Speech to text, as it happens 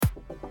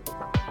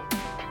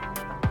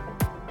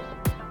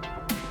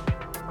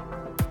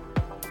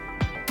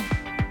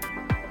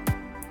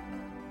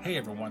Hey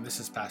everyone, this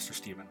is Pastor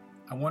Stephen.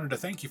 I wanted to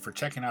thank you for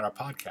checking out our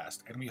podcast,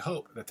 and we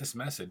hope that this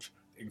message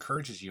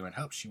encourages you and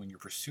helps you in your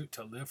pursuit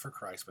to live for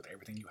Christ with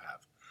everything you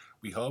have.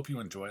 We hope you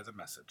enjoy the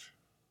message.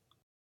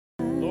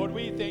 Lord,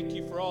 we thank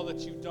you for all that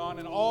you've done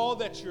and all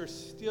that you're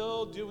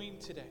still doing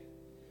today.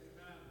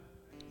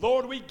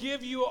 Lord, we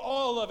give you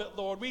all of it,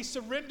 Lord. We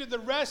surrender the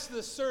rest of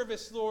the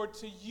service, Lord,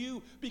 to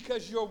you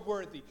because you're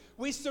worthy.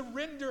 We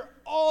surrender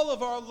all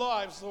of our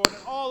lives, Lord, and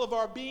all of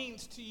our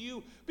beings to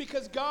you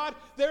because, God,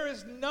 there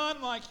is none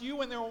like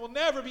you and there will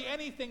never be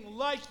anything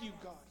like you,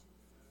 God.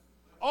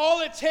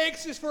 All it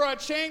takes is for a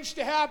change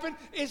to happen,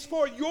 is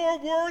for your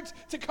words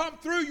to come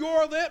through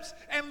your lips,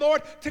 and,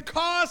 Lord, to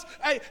cause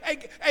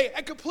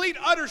a complete,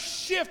 utter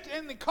shift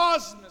in the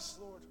cosmos,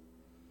 Lord.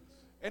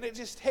 And it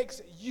just takes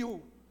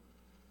you.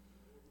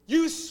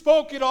 You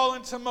spoke it all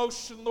into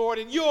motion, Lord,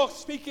 and you'll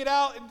speak it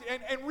out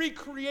and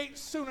recreate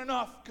soon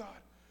enough, God.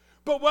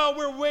 But while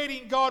we're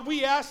waiting, God,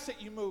 we ask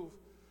that you move.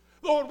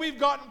 Lord, we've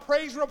gotten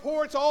praise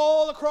reports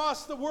all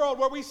across the world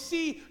where we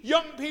see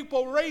young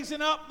people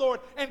raising up,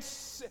 Lord, and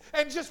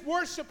just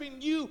worshiping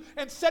you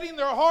and setting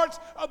their hearts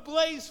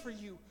ablaze for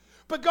you.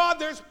 But God,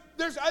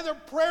 there's other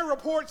prayer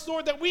reports,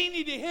 Lord, that we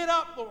need to hit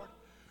up, Lord.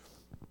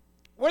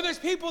 Where there's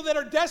people that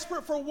are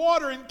desperate for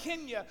water in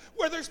Kenya.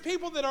 Where there's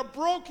people that are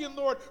broken,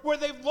 Lord, where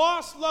they've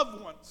lost loved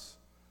ones.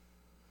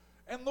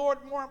 And Lord,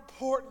 more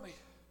importantly,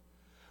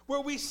 where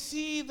we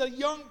see the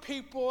young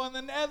people and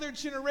the other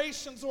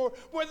generations, or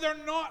where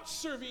they're not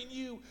serving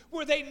you,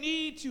 where they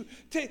need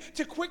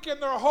to quicken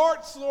their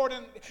hearts, Lord,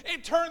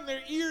 and turn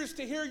their ears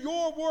to hear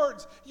your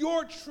words,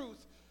 your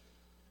truth,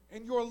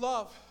 and your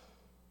love.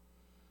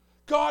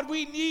 God,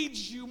 we need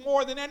you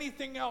more than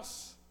anything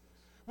else.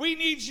 We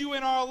need you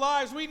in our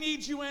lives. We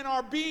need you in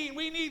our being.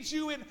 We need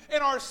you in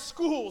our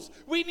schools.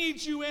 We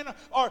need you in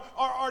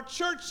our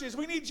churches.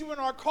 We need you in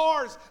our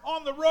cars,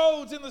 on the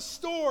roads, in the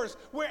stores.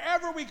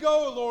 Wherever we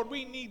go, Lord,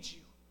 we need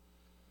you.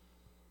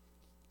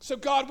 So,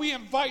 God, we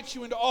invite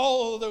you into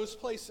all of those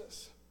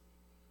places.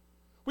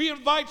 We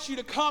invite you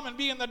to come and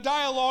be in the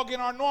dialogue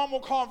in our normal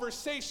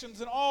conversations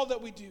and all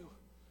that we do.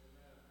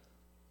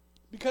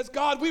 Because,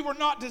 God, we were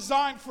not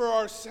designed for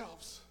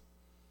ourselves.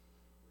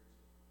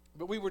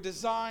 But we were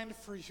designed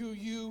for who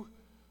you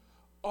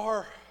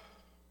are.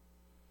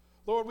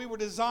 Lord, we were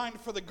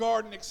designed for the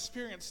garden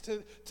experience,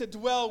 to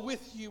dwell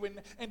with you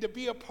and to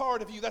be a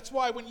part of you. That's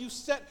why when you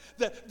set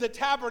the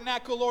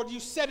tabernacle, Lord, you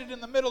set it in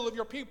the middle of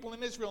your people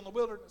in Israel in the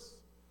wilderness.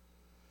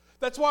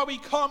 That's why we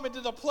come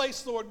into the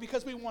place, Lord,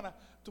 because we want to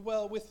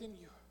dwell within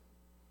you.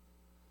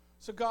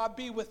 So God,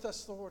 be with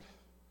us, Lord.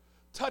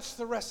 Touch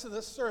the rest of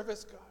the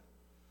service, God.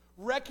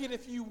 Wreck it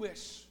if you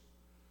wish.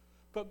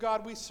 But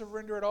God, we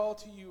surrender it all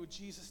to you. In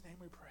Jesus' name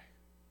we pray.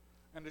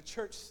 And the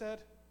church said,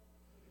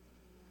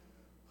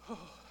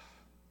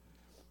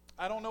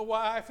 I don't know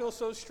why I feel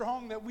so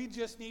strong that we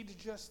just need to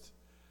just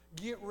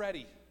get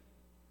ready.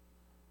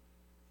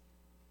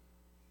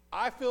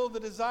 I feel the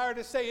desire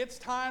to say it's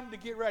time to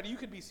get ready. You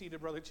could be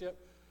seated, Brother Chip.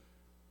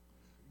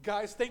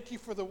 Guys, thank you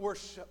for the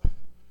worship.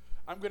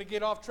 I'm going to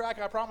get off track.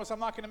 I promise I'm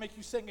not going to make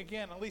you sing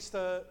again,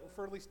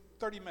 for at least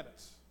 30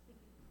 minutes.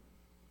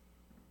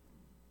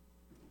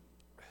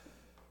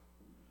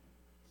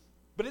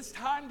 But it's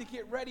time to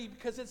get ready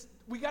because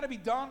we got to be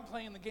done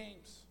playing the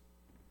games.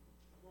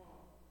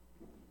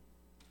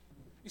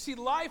 You see,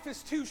 life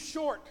is too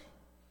short,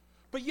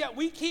 but yet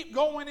we keep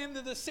going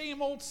into the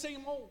same old,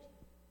 same old.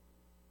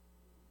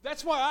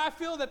 That's why I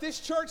feel that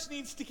this church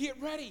needs to get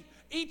ready.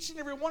 Each and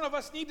every one of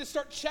us need to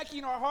start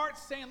checking our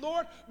hearts, saying,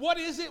 Lord, what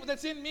is it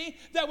that's in me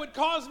that would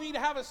cause me to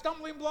have a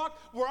stumbling block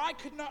where I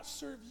could not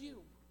serve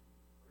you?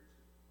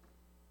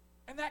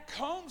 And that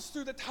comes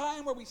through the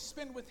time where we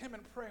spend with him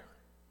in prayer.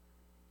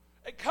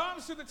 It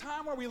comes through the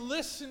time where we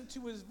listen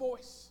to his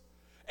voice.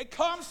 It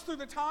comes through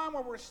the time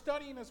where we're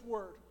studying his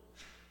word.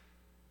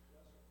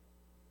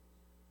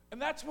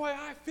 And that's why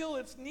I feel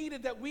it's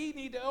needed that we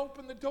need to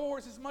open the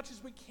doors as much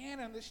as we can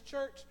in this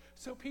church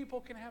so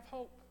people can have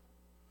hope.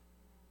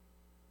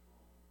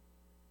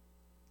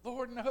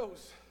 Lord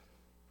knows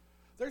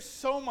there's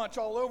so much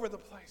all over the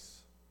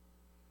place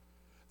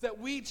that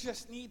we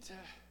just need to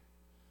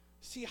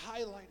see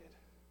highlighted.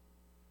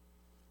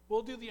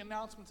 We'll do the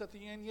announcements at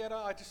the end yet.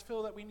 I just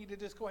feel that we need to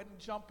just go ahead and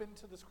jump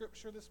into the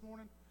scripture this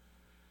morning.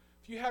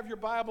 If you have your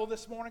Bible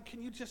this morning,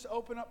 can you just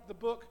open up the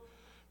book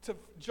to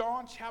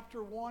John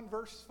chapter 1,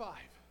 verse 5.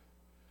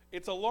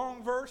 It's a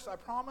long verse. I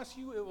promise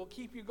you it will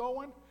keep you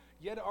going,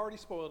 yet it already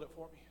spoiled it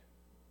for me.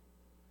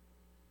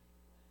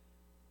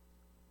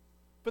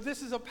 But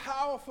this is a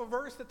powerful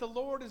verse that the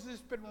Lord has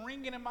just been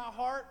ringing in my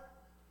heart,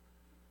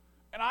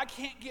 and I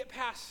can't get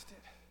past it.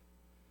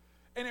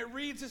 And it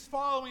reads as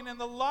following, and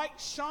the light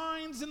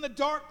shines in the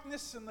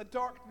darkness, and the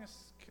darkness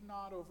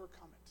cannot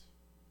overcome it.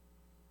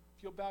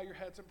 If you'll bow your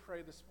heads and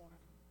pray this morning.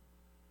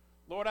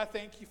 Lord, I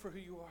thank you for who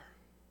you are.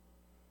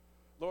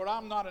 Lord,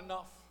 I'm not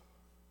enough,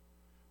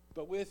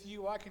 but with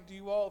you I can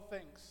do all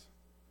things.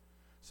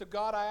 So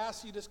God, I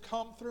ask you to just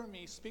come through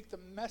me, speak the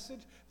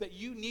message that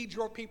you need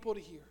your people to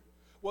hear,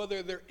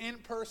 whether they're in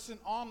person,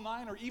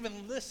 online, or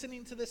even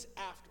listening to this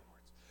afterwards.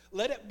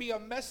 Let it be a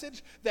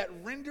message that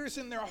renders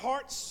in their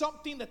hearts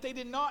something that they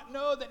did not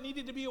know that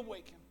needed to be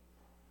awakened.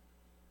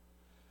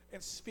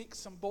 And speak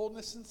some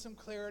boldness and some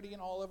clarity in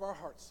all of our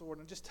hearts, Lord.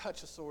 And just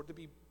touch us, Lord, to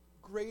be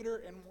greater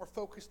and more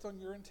focused on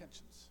your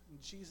intentions. In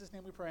Jesus'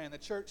 name we pray. And the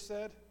church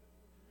said,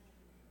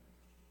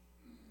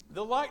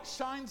 the light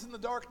shines in the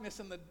darkness,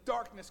 and the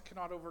darkness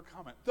cannot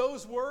overcome it.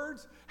 Those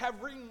words have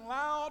ring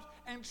loud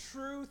and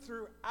true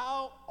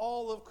throughout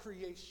all of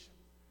creation.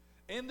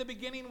 In the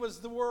beginning was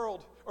the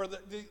world, or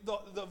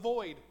the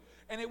void,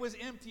 and it was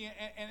empty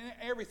and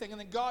everything. And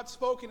then God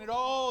spoke, and it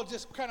all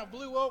just kind of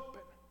blew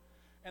open.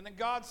 And then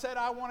God said,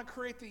 I want to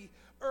create the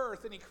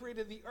earth, and he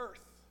created the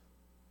earth.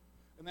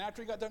 And then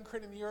after he got done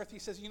creating the earth, he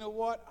says, you know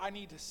what? I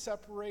need to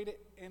separate it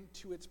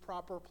into its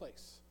proper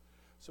place.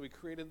 So he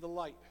created the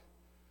light.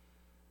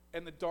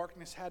 And the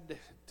darkness had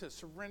to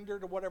surrender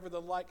to whatever the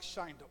light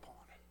shined upon.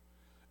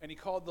 And he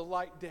called the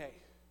light day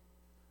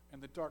and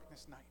the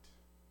darkness night.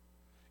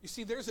 You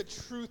see, there's a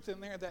truth in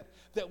there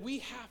that we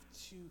have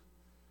to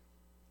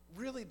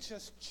really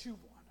just chew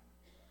on.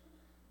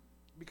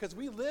 Because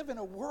we live in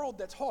a world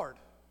that's hard.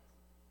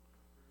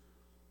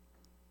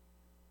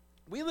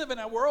 We live in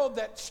a world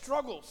that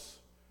struggles.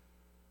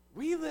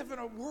 We live in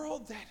a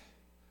world that,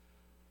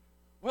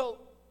 well,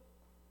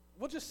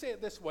 we'll just say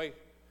it this way.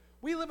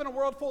 We live in a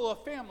world full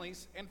of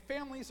families, and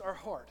families are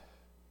hard.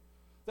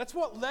 That's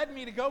what led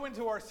me to go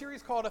into our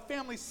series called a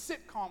Family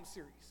Sitcom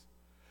series.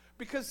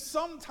 Because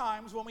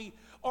sometimes when we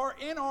are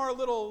in our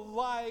little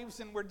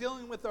lives and we're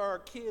dealing with our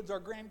kids, our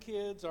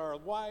grandkids, our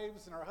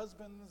wives and our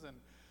husbands and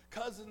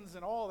cousins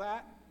and all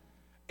that,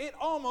 it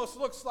almost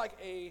looks like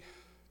a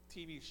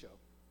TV show.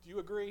 Do you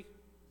agree?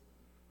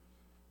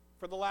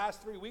 For the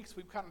last 3 weeks,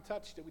 we've kind of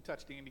touched it. We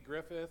touched Andy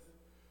Griffith.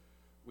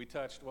 We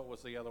touched, what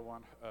was the other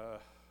one?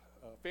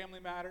 Family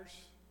Matters,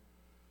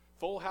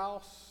 Full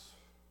House,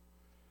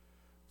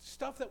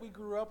 stuff that we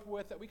grew up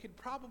with that we could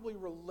probably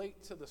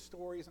relate to the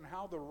stories and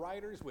how the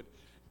writers would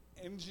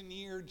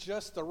engineer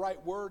just the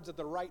right words at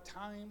the right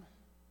time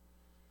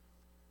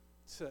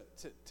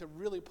to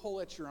really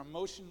pull at your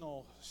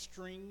emotional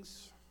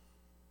strings.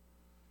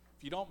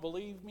 If you don't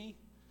believe me,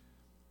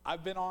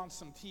 I've been on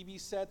some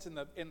TV sets in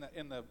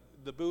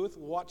the booth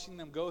watching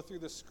them go through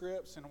the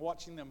scripts and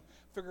watching them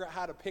figure out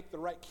how to pick the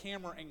right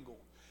camera angle.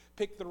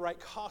 Pick the right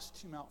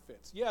costume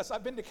outfits. Yes,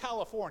 I've been to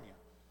California.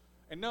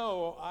 And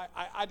no,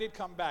 I did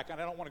come back,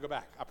 and I don't want to go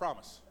back. I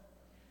promise.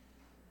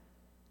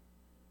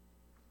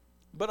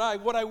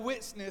 But what I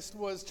witnessed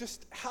was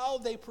just how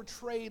they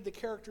portrayed the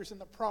characters in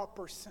the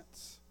proper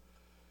sense.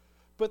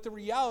 But the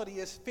reality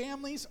is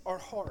families are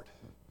hard.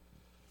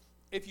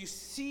 If you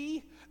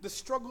see the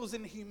struggles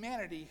in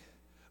humanity,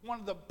 one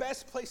of the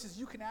best places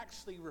you can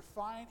actually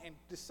refine and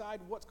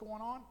decide what's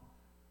going on,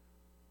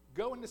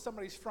 go into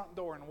somebody's front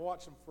door and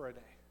watch them for a day.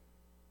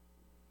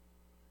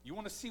 You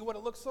want to see what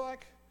it looks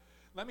like?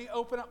 Let me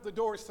open up the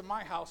doors to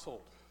my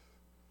household.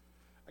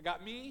 I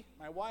got me,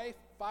 my wife,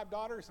 5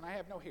 daughters, and I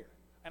have no hair.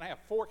 And I have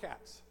 4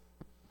 cats.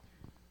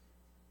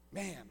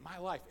 Man, my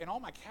life. And all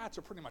my cats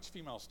are pretty much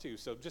females too,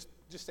 so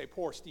just say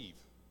poor Steve.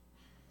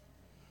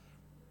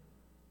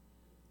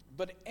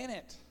 But in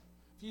it,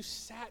 if you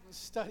sat and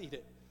studied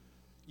it,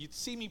 you'd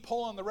see me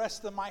pulling the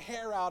rest of my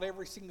hair out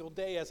every single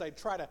day as I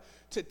try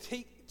to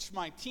teach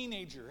my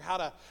teenager how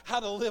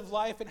to live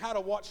life and how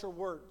to watch her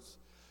words.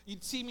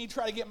 You'd see me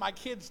try to get my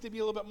kids to be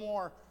a little bit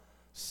more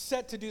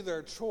set to do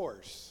their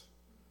chores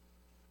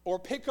or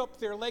pick up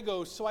their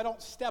Legos so I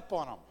don't step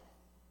on them.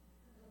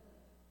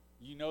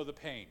 You know the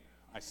pain.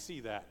 I see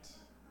that.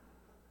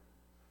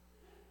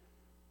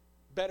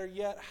 Better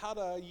yet, how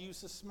to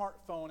use a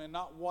smartphone and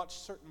not watch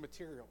certain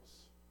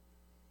materials.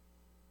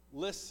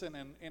 Listen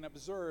and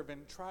observe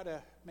and try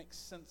to make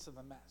sense of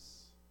the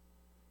mess.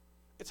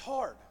 It's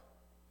hard.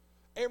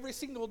 Every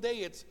single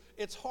day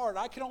it's hard.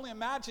 I can only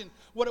imagine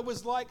what it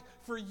was like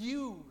for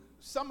you,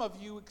 some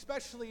of you,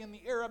 especially in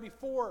the era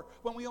before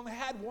when we only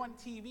had one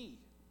TV.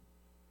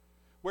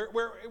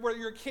 Where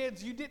your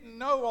kids, you didn't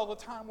know all the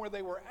time where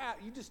they were at.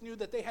 You just knew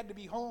that they had to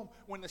be home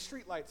when the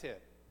street lights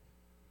hit.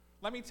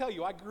 Let me tell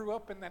you, I grew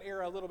up in that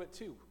era a little bit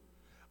too.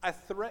 I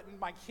threatened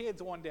my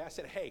kids one day. I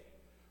said, hey,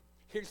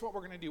 here's what we're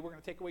going to do. We're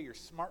going to take away your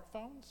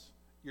smartphones,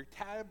 your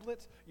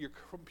tablets, your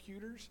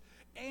computers,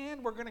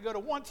 and we're going to go to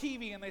one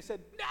TV. And they said,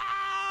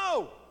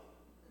 no!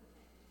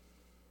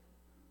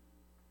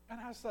 And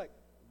I was like,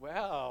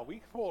 well,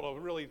 we pulled a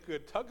really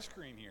good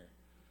touchscreen here.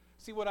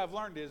 See, what I've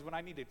learned is when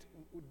I need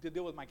to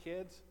deal with my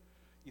kids,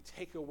 you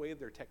take away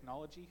their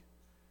technology,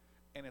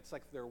 and it's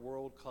like their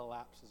world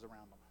collapses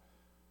around them.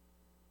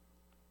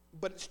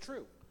 But it's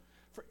true.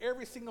 For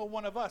every single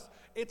one of us,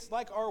 it's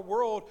like our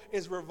world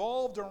is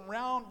revolved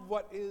around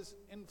what is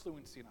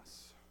influencing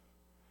us.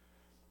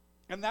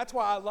 And that's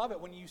why I love it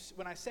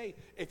when I say,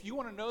 if you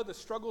want to know the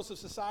struggles of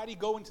society,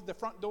 go into the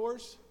front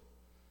doors.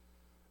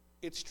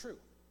 It's true.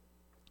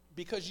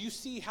 Because you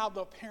see how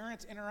the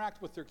parents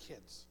interact with their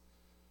kids.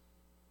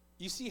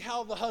 You see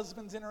how the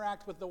husbands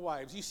interact with the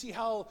wives. You see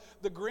how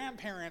the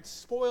grandparents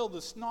spoil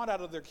the snot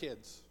out of their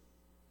kids.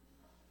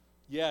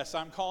 Yes,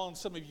 I'm calling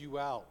some of you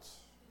out.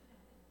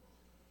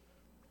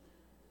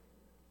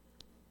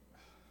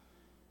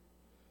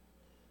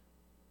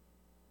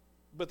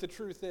 But the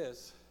truth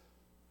is,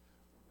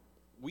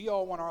 we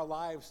all want our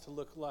lives to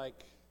look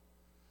like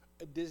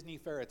a Disney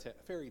fairy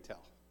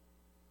tale.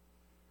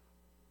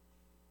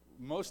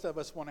 Most of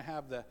us want to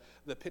have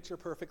the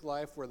picture-perfect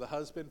life where the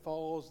husband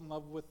falls in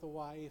love with the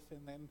wife,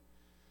 and then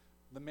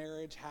the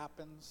marriage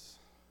happens.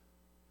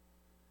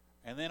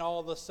 And then all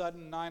of a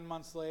sudden, 9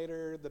 months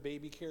later, the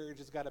baby carriage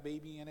has got a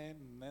baby in it,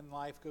 and then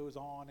life goes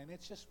on, and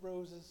it's just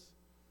roses.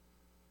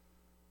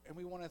 And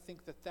we want to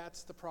think that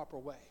that's the proper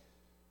way.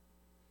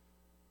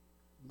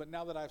 But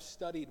now that I've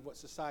studied what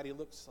society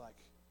looks like,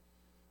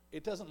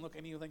 it doesn't look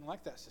anything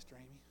like that, Sister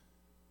Amy.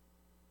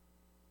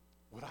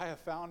 What I have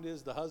found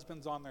is the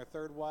husband's on their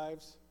third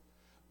wives.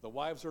 The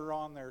wives are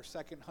on their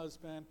second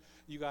husband.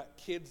 You got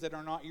kids that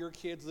are not your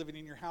kids living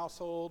in your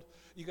household.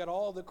 You got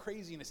all the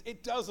craziness.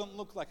 It doesn't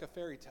look like a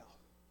fairy tale.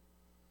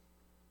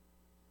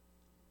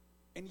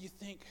 And you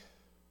think,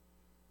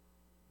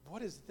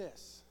 what is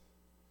this?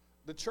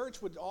 The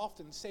church would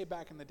often say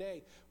back in the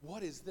day,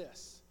 what is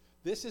this?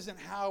 This isn't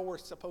how we're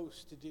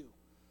supposed to do.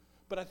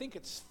 But I think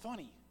it's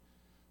funny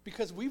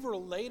because we've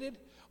related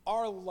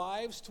our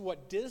lives to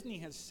what Disney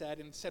has said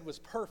and said was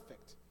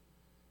perfect.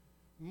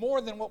 More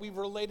than what we've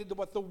related to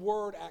what the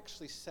Word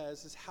actually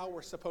says is how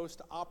we're supposed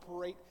to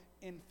operate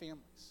in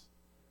families.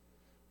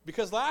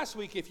 Because last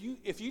week, if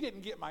you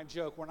didn't get my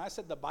joke, when I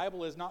said the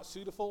Bible is not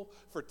suitable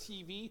for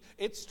TV,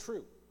 it's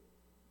true.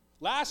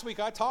 Last week,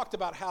 I talked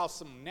about how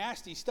some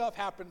nasty stuff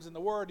happens in the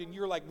Word, and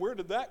you're like, where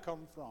did that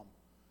come from?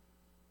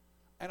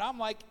 And I'm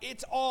like,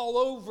 it's all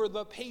over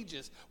the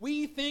pages.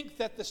 We think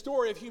that the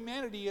story of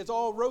humanity is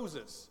all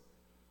roses.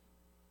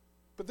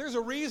 But there's a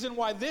reason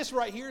why this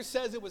right here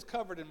says it was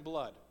covered in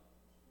blood.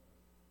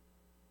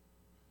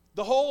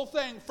 The whole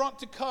thing, front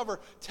to cover,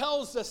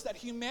 tells us that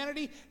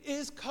humanity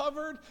is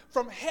covered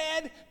from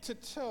head to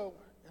toe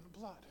in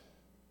blood.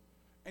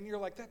 And you're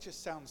like, that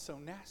just sounds so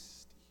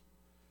nasty.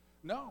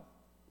 No,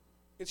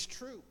 it's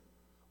true.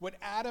 When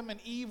Adam and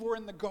Eve were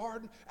in the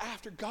garden,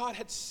 after God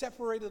had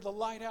separated the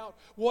light out,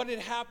 what had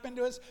happened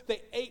to us?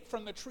 They ate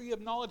from the tree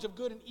of knowledge of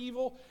good and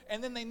evil,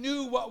 and then they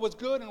knew what was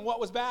good and what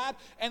was bad,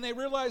 and they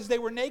realized they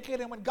were naked,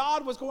 and when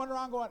God was going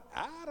around going,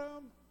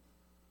 Adam,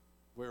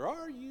 where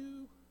are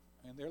you?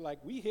 And they're like,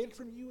 we hid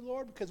from you,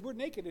 Lord, because we're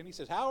naked. And he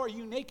says, how are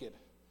you naked?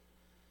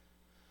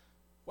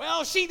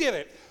 Well, she did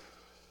it.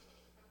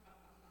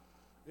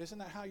 Isn't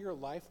that how your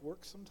life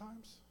works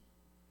sometimes?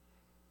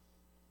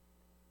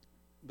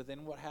 But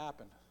then what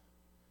happened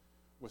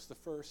was the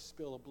first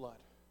spill of blood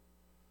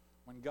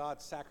when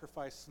God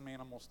sacrificed some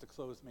animals to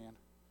clothe man.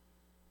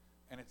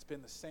 And it's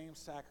been the same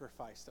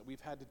sacrifice that we've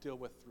had to deal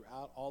with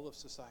throughout all of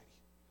society.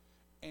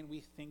 And we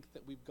think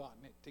that we've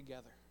gotten it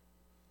together.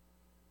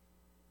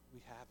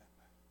 We haven't.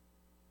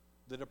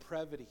 The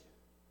depravity,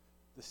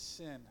 the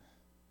sin,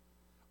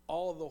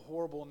 all of the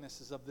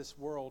horriblenesses of this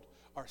world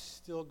are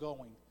still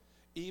going,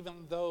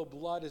 even though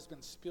blood has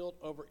been spilled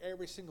over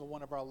every single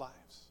one of our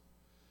lives.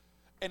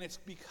 And it's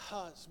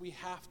because we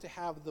have to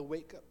have the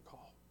wake-up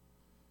call.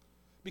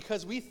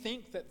 Because we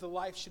think that the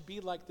life should be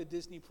like the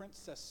Disney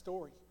princess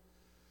story,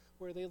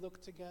 where they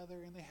look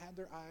together and they had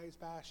their eyes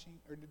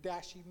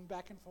dashing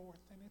back and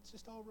forth, and it's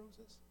just all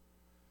roses.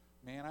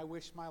 Man, I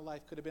wish my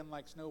life could have been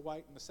like Snow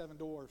White and the Seven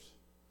Dwarfs.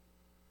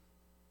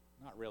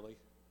 Not really.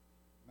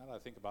 Now that I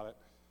think about it.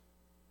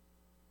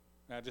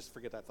 Now just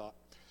forget that thought.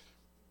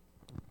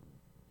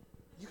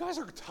 You guys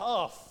are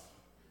tough.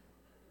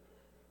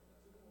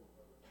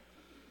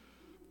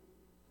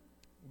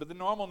 But the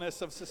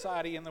normalness of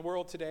society in the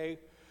world today,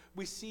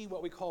 we see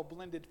what we call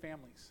blended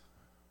families.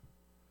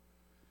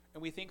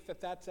 And we think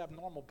that that's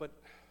abnormal, but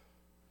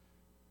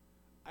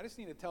I just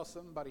need to tell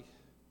somebody,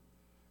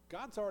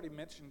 God's already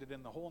mentioned it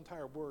in the whole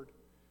entire Word.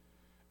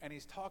 And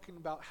he's talking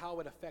about how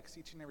it affects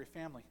each and every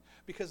family.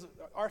 Because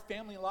our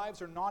family lives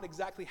are not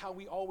exactly how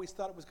we always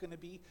thought it was going to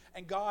be.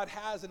 And God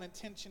has an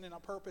intention and a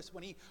purpose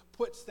when he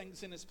puts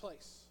things in his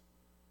place.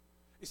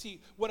 You see,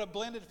 what a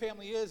blended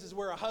family is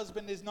where a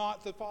husband is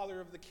not the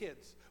father of the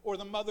kids. Or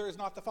the mother is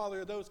not the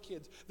father of those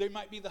kids. They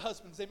might be the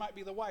husbands. They might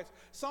be the wives.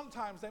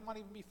 Sometimes they might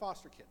even be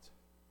foster kids.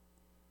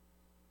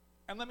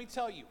 And let me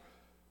tell you,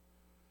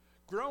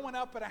 growing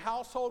up in a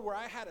household where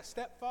I had a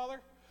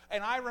stepfather,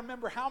 and I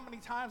remember how many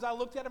times I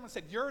looked at him and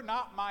said, you're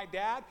not my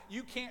dad.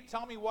 You can't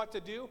tell me what to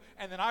do.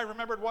 And then I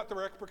remembered what the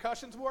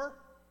repercussions were.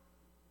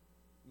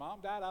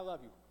 Mom, Dad, I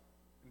love you.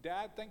 And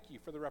Dad, thank you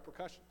for the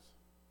repercussions.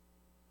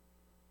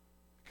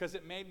 Because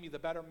it made me the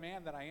better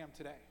man that I am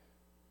today.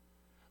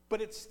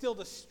 But it's still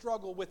the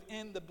struggle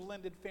within the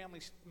blended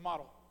family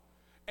model.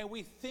 And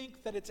we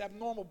think that it's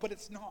abnormal, but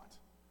it's not.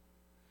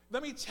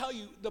 Let me tell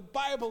you, the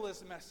Bible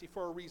is messy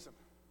for a reason.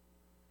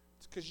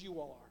 It's because you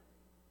all are.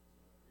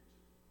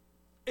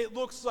 It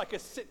looks like a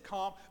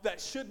sitcom that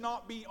should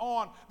not be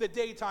on the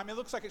daytime. It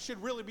looks like it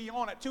should really be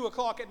on at 2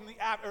 o'clock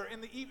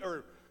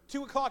or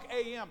 2 o'clock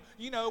a.m.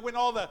 You know, when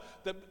all the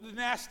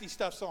nasty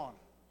stuff's on.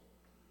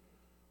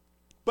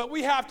 But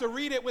we have to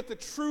read it with the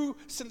true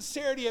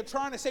sincerity of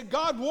trying to say,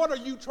 God, what are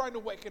you trying to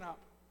waken up?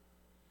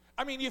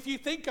 I mean, if you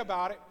think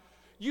about it,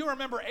 you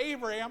remember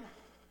Abraham.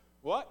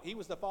 What? He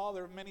was the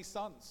father of many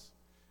sons.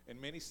 And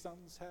many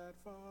sons had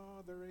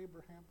Father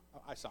Abraham.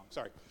 Oh, I sung,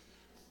 sorry.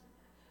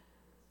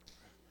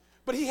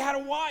 But he had a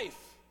wife.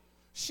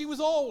 She was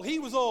old. He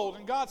was old.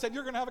 And God said,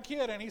 you're going to have a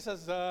kid. And he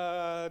says,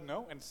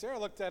 no. And Sarah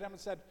looked at him and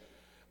said,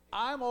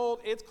 I'm old.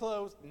 It's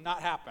closed.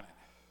 Not happening.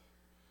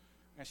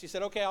 And she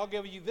said, okay, I'll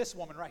give you this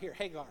woman right here,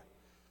 Hagar.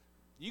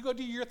 You go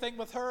do your thing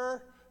with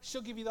her.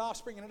 She'll give you the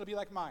offspring, and it'll be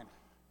like mine.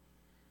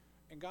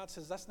 And God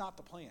says, that's not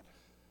the plan.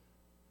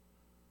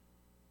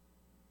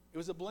 It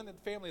was a blended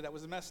family that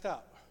was messed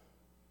up.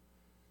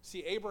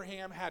 See,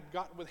 Abraham had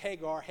gotten with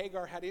Hagar.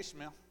 Hagar had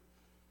Ishmael.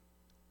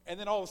 And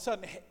then all of a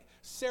sudden,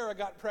 Sarah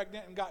got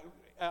pregnant and got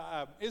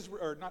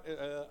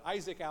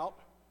Isaac out.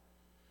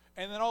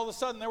 And then all of a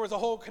sudden, there was a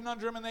whole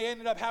conundrum, and they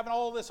ended up having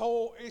all this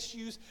whole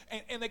issues.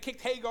 And they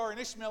kicked Hagar and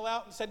Ishmael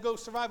out and said, go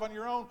survive on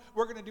your own.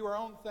 We're going to do our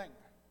own thing.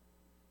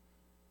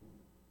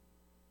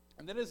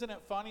 And then isn't it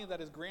funny that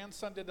his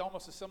grandson did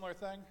almost a similar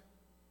thing?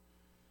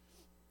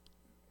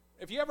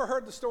 If you ever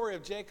heard the story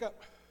of Jacob,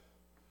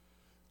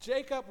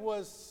 Jacob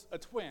was a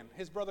twin.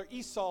 His brother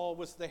Esau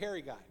was the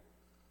hairy guy.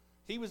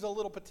 He was a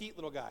little petite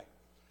little guy.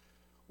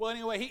 Well,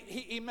 anyway,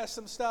 he messed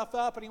some stuff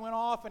up, and he went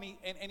off, and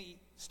he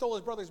stole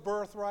his brother's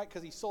birthright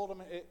because he sold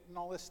him and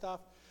all this stuff.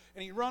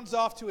 And he runs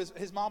off to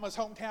his mama's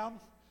hometown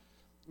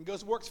and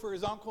goes works for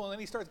his uncle, and then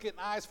he starts getting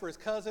eyes for his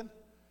cousin,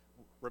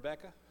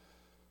 Rebecca.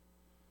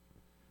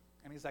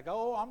 And he's like,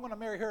 oh, I'm going to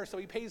marry her. So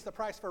he pays the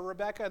price for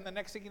Rebecca, and the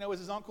next thing you know is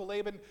his uncle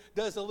Laban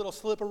does a little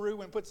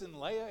slipperoo and puts in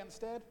Leah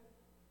instead.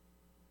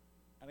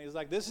 And he's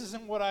like, this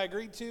isn't what I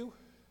agreed to.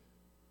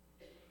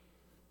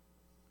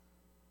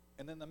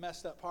 And then the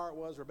messed up part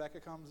was Rebecca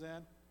comes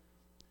in.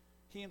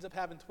 He ends up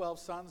having 12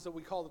 sons that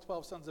we call the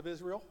 12 sons of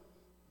Israel.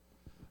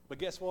 But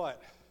guess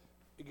what?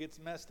 It gets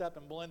messed up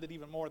and blended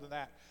even more than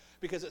that.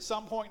 Because at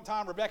some point in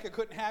time, Rebecca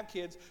couldn't have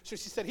kids. So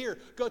she said, here,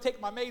 go take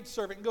my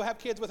maidservant and go have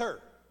kids with her.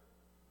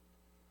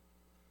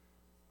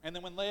 And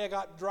then when Leah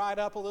got dried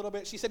up a little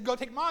bit, she said, go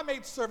take my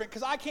maidservant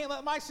because I can't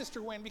let my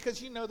sister win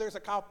because, you know, there's a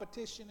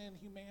competition in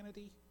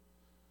humanity.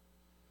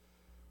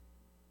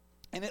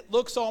 And it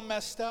looks all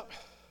messed up.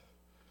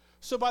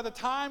 So by the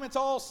time it's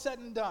all said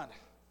and done,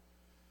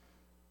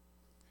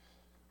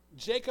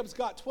 Jacob's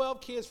got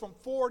 12 kids from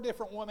 4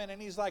 different women, and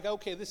he's like,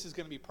 okay, this is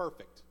going to be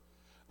perfect.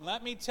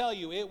 Let me tell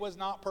you, it was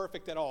not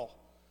perfect at all.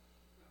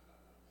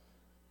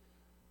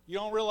 You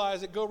don't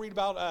realize it. Go read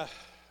about,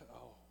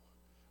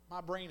 my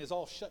brain is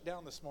all shut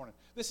down this morning.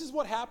 This is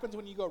what happens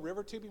when you go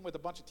river tubing with a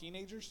bunch of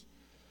teenagers,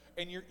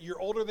 and you're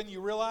older than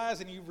you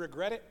realize, and you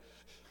regret it.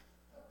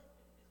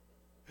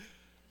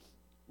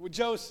 With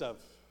Joseph,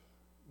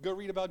 go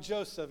read about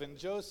Joseph, and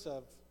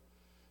Joseph,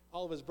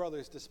 all of his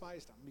brothers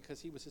despised him because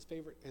he was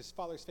his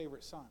father's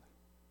favorite son.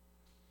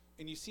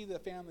 And you see the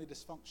family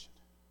dysfunction.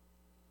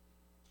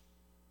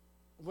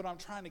 What I'm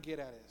trying to get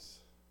at is,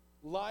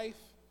 life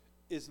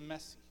is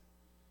messy.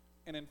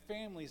 And in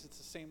families, it's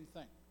the same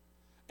thing.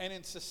 And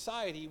in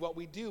society, what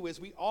we do is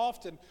we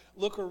often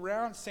look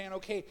around saying,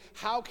 okay,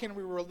 how can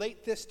we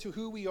relate this to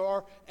who we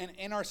are and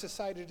in our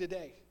society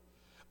today?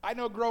 I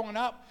know growing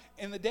up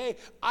in the day,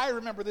 I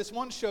remember this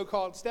one show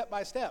called Step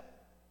by Step.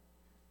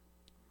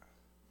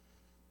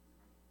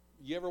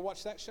 You ever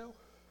watch that show?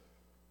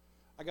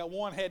 I got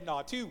one head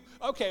nod. 2,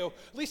 okay, well,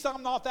 at least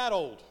I'm not that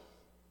old.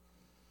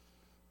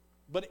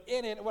 But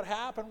in it, what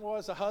happened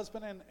was a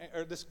husband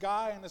or this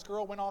guy and this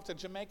girl went off to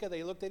Jamaica.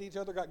 They looked at each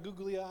other, got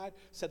googly-eyed,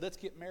 said, let's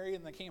get married.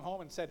 And they came home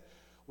and said,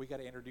 we got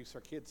to introduce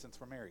our kids since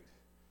we're married.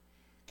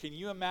 Can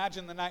you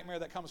imagine the nightmare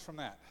that comes from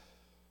that?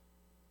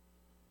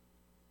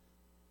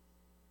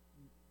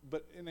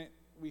 But in it,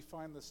 we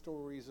find the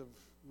stories of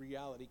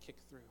reality kick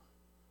through.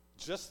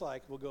 Just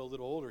like, we'll go a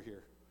little older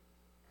here.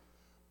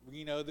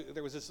 You know,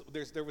 there was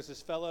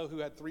this fellow who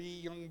had 3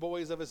 young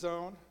boys of his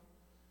own.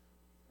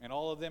 And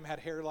all of them had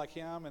hair like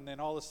him, and then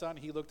all of a sudden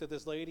he looked at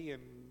this lady,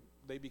 and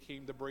they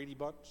became the Brady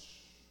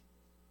Bunch.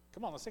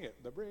 Come on, let's sing it.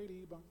 The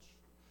Brady Bunch.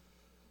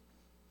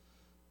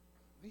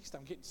 At least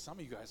I'm getting some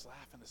of you guys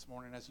laughing this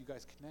morning as you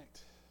guys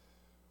connect.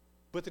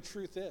 But the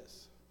truth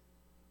is,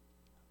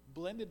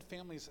 blended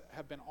families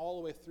have been all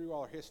the way through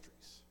our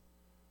histories.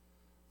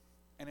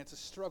 And it's a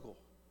struggle.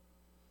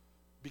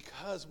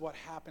 Because what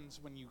happens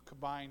when you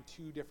combine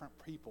 2 different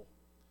people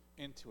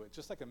into it,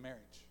 just like a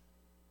marriage.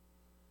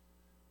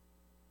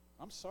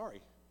 I'm sorry.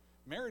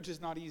 Marriage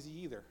is not easy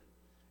either.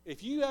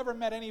 If you ever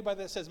met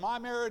anybody that says, my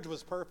marriage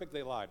was perfect,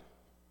 they lied.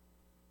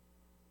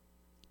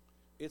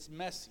 It's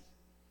messy.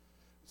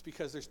 It's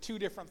because there's 2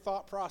 different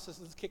thought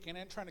processes kicking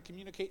in, trying to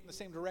communicate in the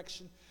same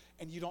direction,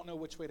 and you don't know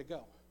which way to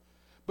go.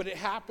 But it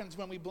happens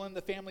when we blend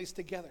the families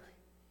together.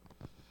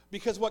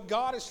 Because what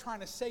God is trying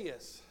to say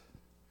is,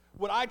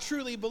 what I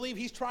truly believe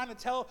He's trying to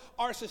tell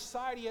our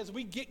society as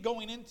we get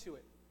going into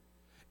it,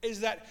 is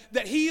that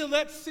He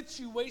lets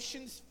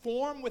situations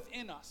form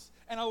within us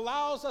and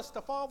allows us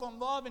to fall in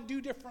love and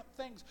do different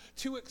things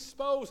to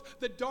expose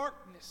the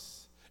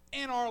darkness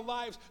in our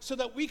lives so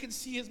that we can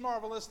see His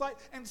marvelous light.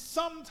 And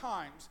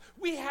sometimes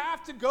we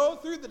have to go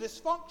through the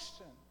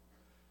dysfunction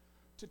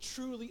to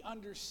truly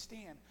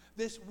understand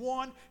this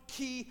one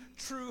key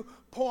true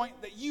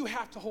point that you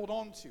have to hold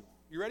on to.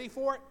 You ready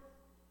for it?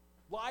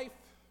 Life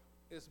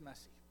is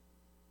messy.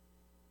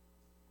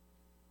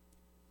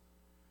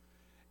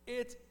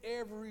 It's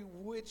every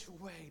which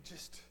way,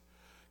 just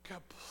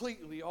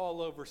completely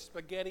all over.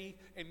 Spaghetti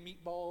and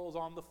meatballs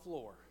on the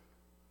floor.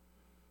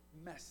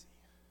 Messy.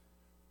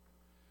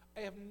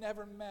 I have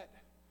never met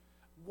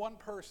one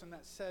person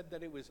that said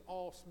that it was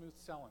all smooth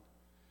sailing.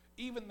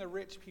 Even the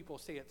rich people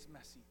say it's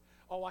messy.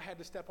 Oh, I had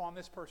to step on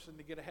this person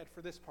to get ahead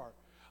for this part.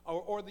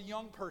 Or the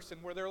young person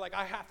where they're like,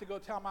 I have to go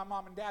tell my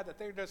mom and dad that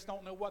they just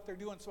don't know what they're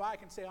doing so I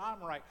can say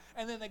I'm right.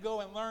 And then they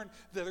go and learn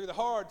the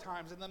hard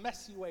times and the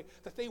messy way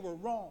that they were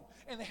wrong.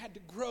 And they had to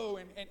grow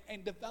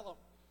and develop.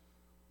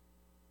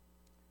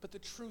 But the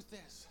truth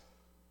is,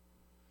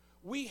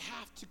 we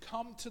have to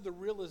come to the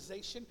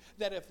realization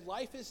that if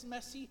life is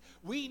messy,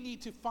 we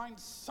need to find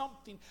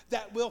something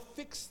that will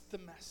fix the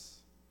mess.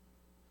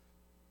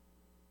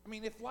 I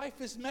mean, if life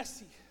is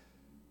messy,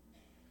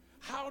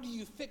 how do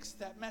you fix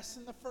that mess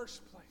in the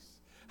first place?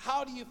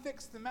 How do you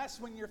fix the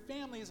mess when your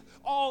family is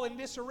all in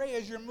disarray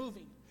as you're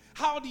moving?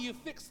 How do you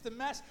fix the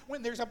mess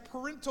when there's a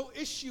parental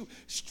issue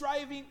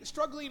struggling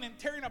and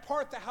tearing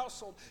apart the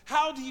household?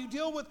 How do you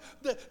deal with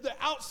the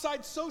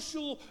outside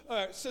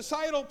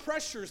societal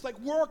pressures like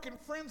work and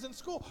friends and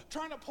school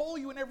trying to pull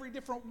you in every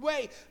different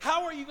way?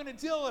 How are you going to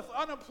deal if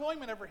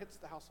unemployment ever hits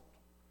the household?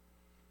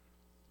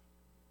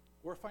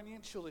 Or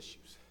financial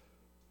issues?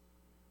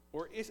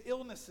 Or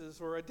illnesses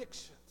or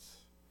addictions?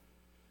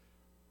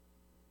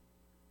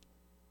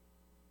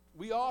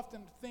 We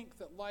often think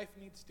that life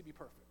needs to be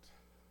perfect.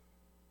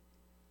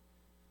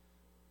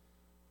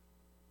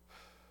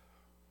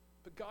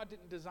 But God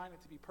didn't design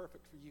it to be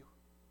perfect for you.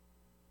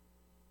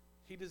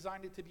 He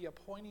designed it to be a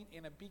pointing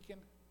and a beacon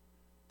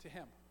to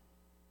Him.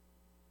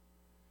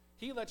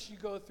 He lets you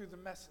go through the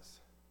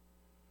messes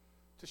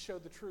to show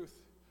the truth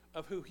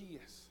of who He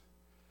is.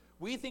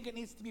 We think it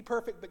needs to be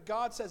perfect, but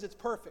God says it's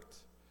perfect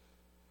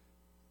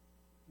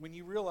when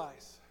you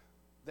realize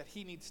that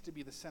He needs to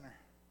be the center.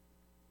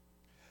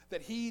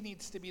 That He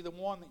needs to be the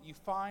one that you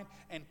find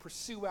and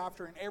pursue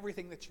after in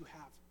everything that you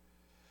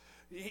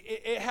have.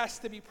 It has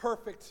to be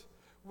perfect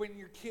when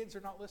your kids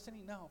are not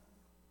listening? No.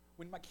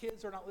 When my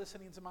kids are not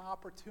listening to my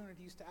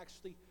opportunities to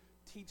actually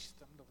teach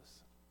them to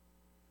listen.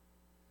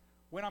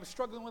 When I'm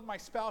struggling with my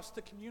spouse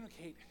to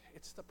communicate,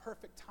 it's the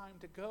perfect time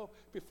to go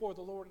before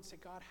the Lord and say,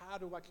 God, how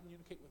do I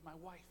communicate with my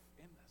wife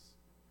in this?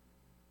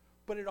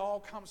 But it all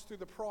comes through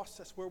the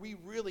process where we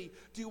really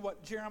do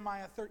what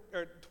Jeremiah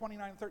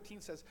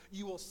 29:13 says.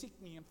 You will seek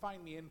me and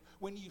find me, and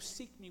when you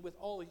seek me with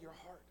all of your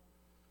heart.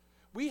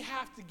 We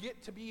have to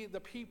get to be the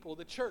people,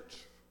 the church,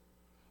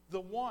 the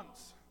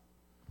ones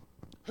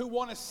who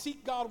want to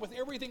seek God with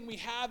everything we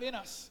have in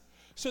us,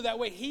 so that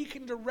way He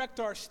can direct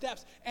our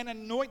steps and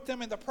anoint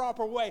them in the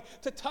proper way,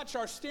 to touch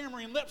our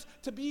stammering lips,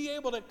 to be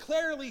able to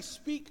clearly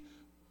speak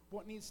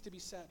what needs to be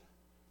said.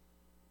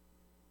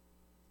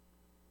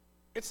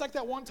 It's like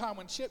that one time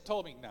when Chip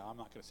told me, no, I'm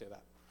not going to say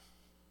that.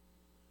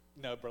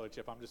 No, Brother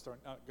Chip, I'm not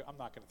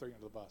going to throw you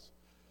under the bus.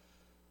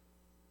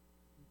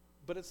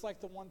 But it's like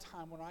the one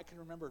time when I can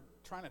remember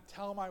trying to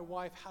tell my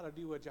wife how to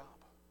do a job.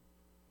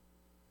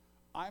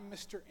 I'm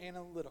Mr.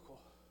 Analytical.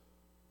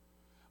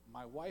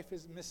 My wife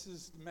is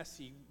Mrs.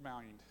 Messy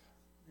Mind,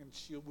 and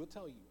she will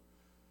tell you.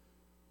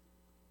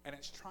 And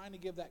it's trying to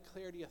give that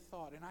clarity of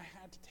thought. And I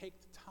had to take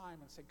the time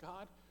and say,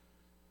 God,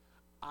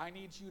 I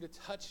need you to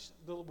touch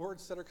the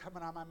words that are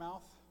coming out of my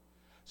mouth,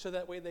 so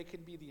that way they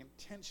can be the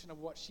intention of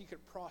what she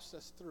could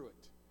process through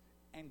it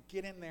and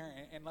get in there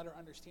and let her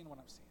understand what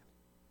I'm saying.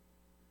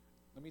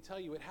 Let me tell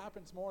you, it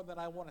happens more than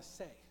I want to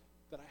say,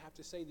 that I have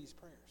to say these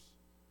prayers.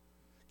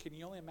 Can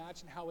you only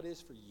imagine how it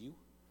is for you?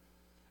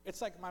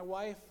 It's like my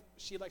wife,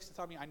 she likes to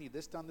tell me, I need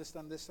this done, this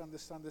done, this done,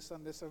 this done, this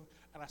done, this done.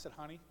 And I said,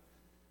 honey,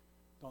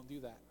 don't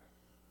do that.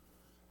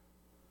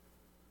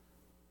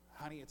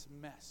 Honey, it's a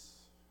mess.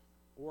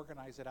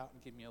 Organize it out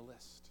and give me a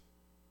list.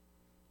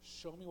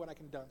 Show me what I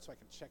can do so I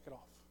can check it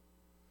off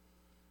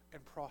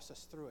and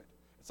process through it.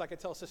 It's like I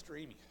tell Sister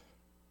Amy,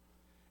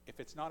 if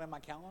it's not in my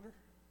calendar,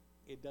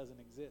 it doesn't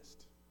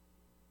exist.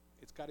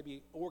 It's got to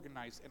be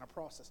organized in a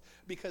process.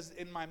 Because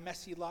in my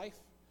messy life,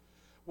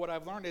 what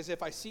I've learned is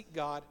if I seek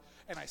God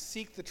and I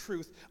seek the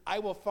truth, I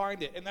will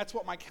find it. And that's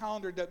what my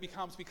calendar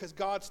becomes, because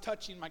God's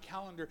touching my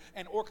calendar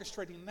and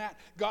orchestrating that.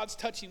 God's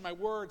touching my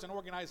words and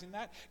organizing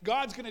that.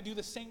 God's going to do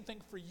the same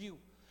thing for you.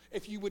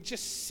 If you would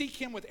just seek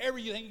Him with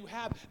everything you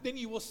have, then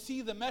you will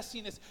see the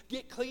messiness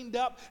get cleaned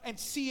up and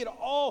see it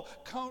all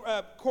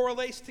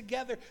correlates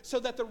together, so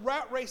that the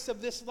rat race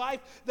of this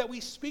life that we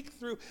speak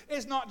through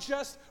is not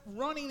just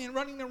running and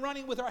running and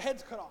running with our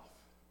heads cut off.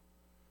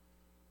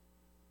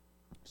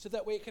 So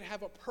that way it can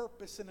have a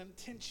purpose and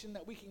intention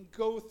that we can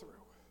go through.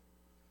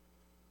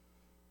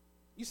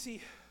 You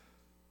see,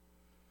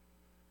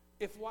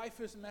 if life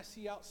is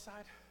messy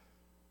outside,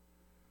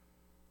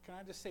 can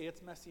I just say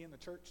it's messy in the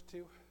church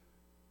too?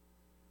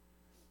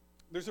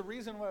 There's a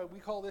reason why we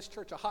call this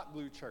church a hot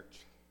glue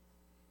church.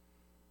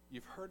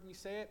 You've heard me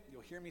say it.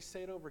 You'll hear me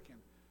say it over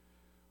again.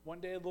 One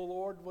day the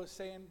Lord was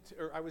saying,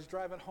 I was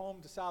driving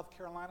home to South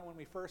Carolina when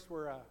we first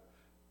were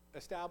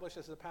established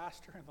as a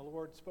pastor, and the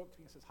Lord spoke to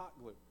me and says, hot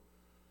glue.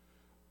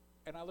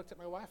 And I looked at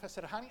my wife. I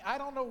said, honey, I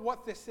don't know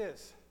what this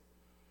is,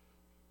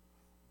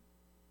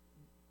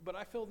 but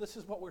I feel this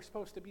is what we're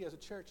supposed to be as a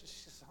church.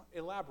 It's just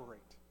elaborate.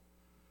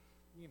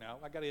 You know,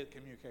 I got to get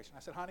communication.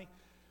 I said, honey,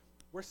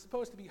 we're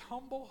supposed to be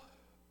humble,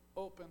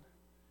 open,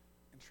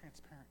 and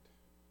transparent.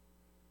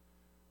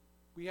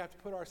 We have to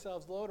put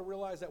ourselves low to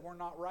realize that we're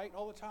not right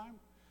all the time.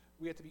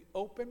 We have to be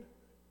open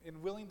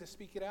and willing to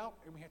speak it out,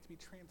 and we have to be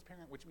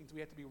transparent, which means we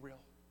have to be real.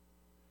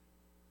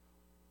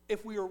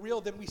 If we are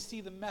real, then we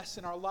see the mess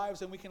in our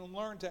lives, and we can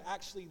learn to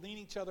actually lean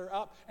each other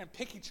up and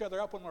pick each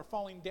other up when we're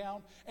falling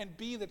down and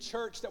be the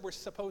church that we're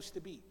supposed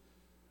to be.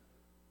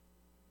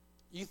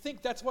 You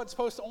think that's what's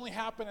supposed to only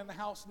happen in the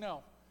house?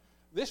 No.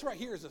 This right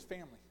here is a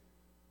family.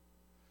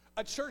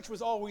 A church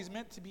was always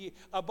meant to be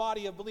a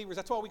body of believers.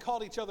 That's why we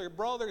called each other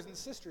brothers and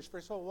sisters for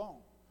so long.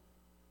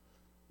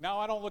 Now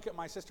I don't look at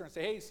my sister and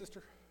say, hey,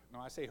 sister. No,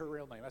 I say her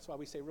real name. That's why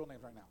we say real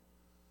names right now.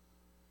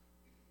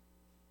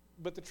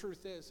 But the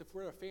truth is, if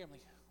we're a family,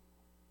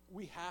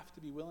 we have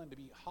to be willing to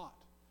be hot,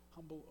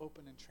 humble,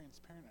 open, and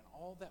transparent in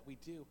all that we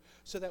do,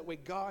 so that way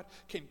God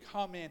can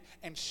come in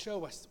and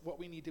show us what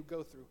we need to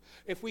go through.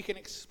 If we can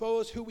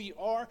expose who we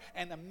are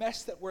and the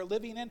mess that we're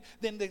living in,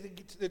 then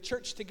the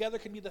church together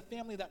can be the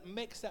family that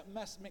makes that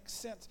mess make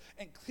sense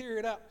and clear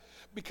it up.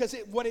 Because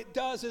what it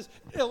does is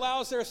it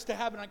allows us to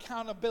have an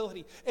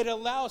accountability. It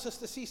allows us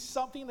to see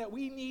something that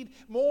we need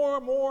more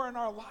and more in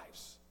our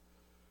lives.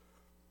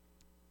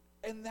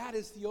 And that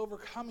is the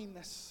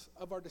overcomingness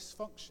of our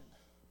dysfunction.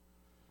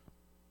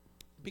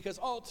 Because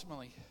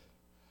ultimately,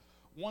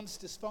 one's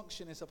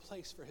dysfunction is a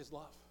place for his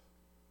love.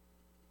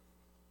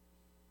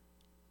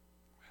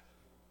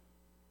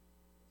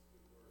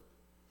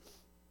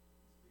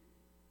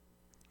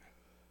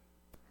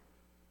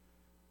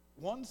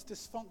 One's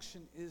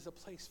dysfunction is a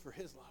place for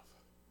his love.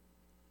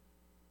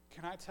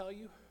 Can I tell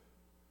you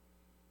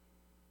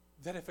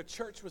that if a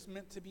church was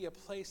meant to be a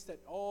place that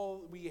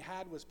all we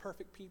had was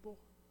perfect people,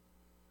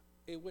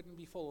 it wouldn't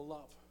be full of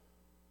love.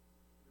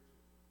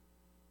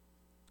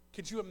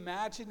 Could you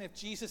imagine if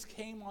Jesus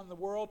came on the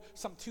world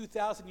some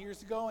 2,000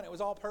 years ago and it was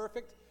all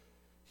perfect?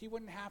 He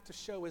wouldn't have to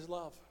show his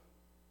love.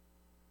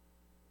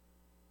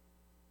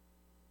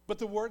 But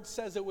the word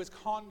says it was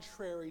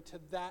contrary to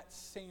that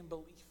same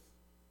belief.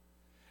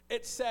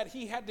 It said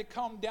he had to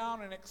come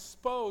down and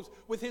expose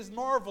with his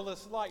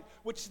marvelous light,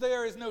 which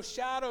there is no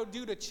shadow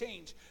due to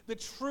change, the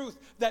truth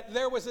that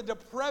there was a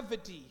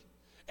depravity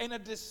and a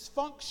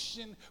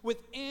dysfunction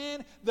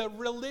within the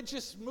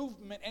religious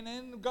movement and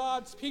in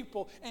God's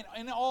people and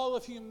in all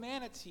of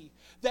humanity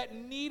that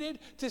needed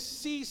to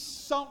see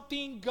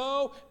something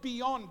go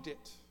beyond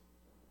it.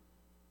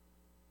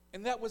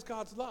 And that was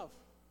God's love.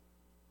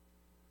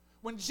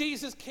 When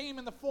Jesus came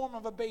in the form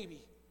of a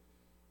baby,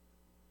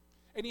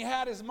 and he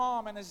had his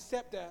mom and his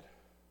stepdad,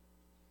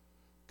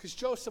 because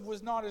Joseph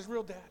was not his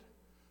real dad.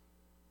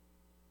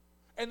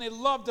 And they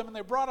loved him, and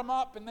they brought him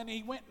up, and then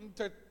he went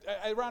into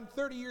around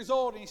 30 years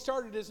old, and he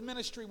started his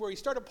ministry where he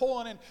started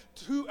pulling in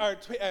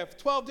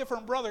 12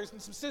 different brothers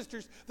and some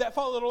sisters that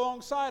followed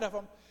alongside of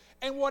him.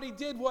 And what he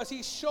did was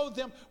he showed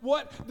them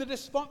what the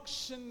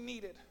dysfunction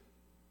needed.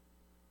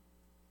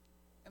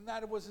 And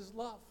that was his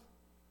love.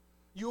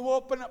 You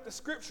open up the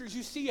scriptures,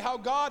 you see how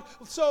God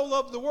so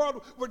loved the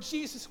world, where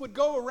Jesus would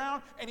go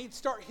around and he'd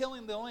start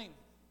healing the lame.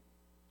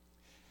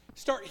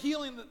 Start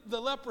healing the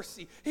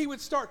leprosy. He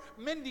would start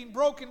mending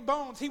broken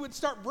bones. He would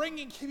start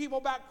bringing people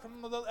back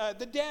from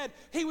the dead.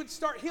 He would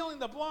start healing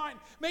the blind,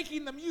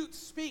 making the mute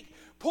speak,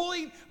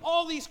 pulling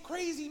all these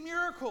crazy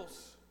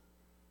miracles.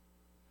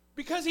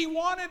 Because he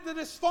wanted the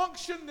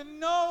dysfunction to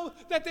know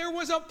that there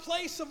was a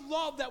place of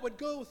love that would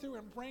go through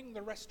and bring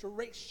the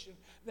restoration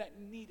that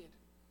needed.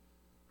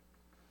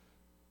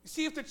 You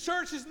see, if the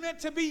church is meant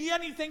to be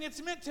anything,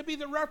 it's meant to be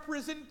the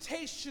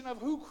representation of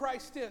who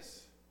Christ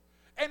is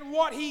and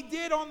what he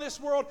did on this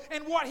world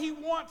and what he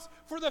wants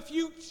for the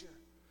future.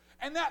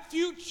 And that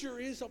future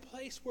is a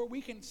place where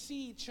we can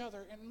see each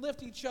other and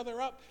lift each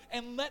other up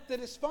and let the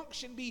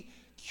dysfunction be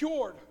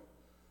cured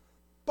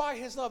by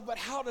his love. But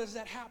how does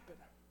that happen?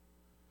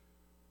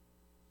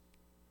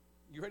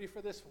 You ready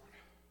for this one?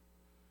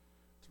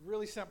 It's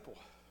really simple.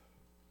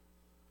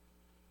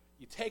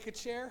 You take a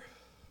chair,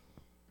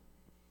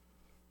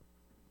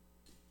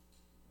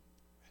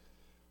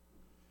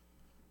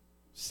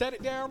 set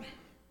it down,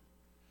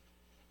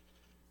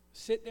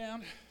 sit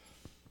down,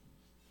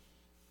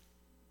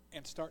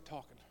 and start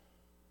talking.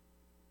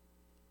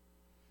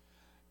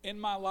 In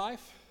my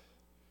life,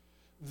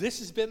 this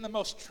has been the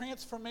most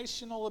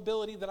transformational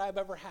ability that I've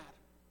ever had.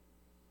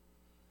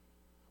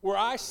 Where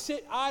I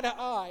sit eye to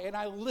eye and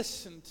I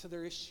listen to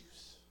their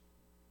issues.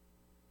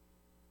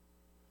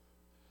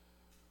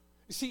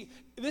 You see,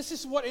 this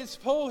is what it's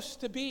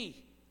supposed to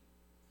be.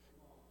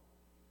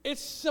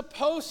 It's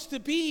supposed to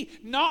be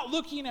not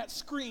looking at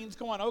screens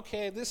going,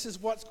 okay, this is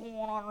what's going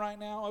on right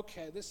now.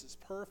 Okay, this is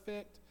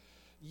perfect.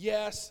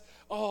 Yes.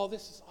 Oh,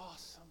 this is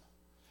awesome.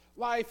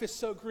 Life is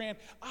so grand.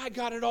 I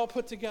got it all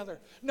put together.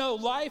 No,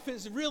 life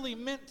is really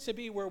meant to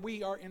be where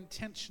we are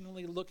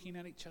intentionally looking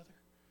at each other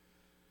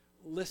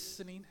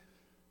listening.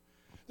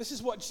 This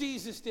is what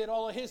Jesus did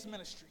all of his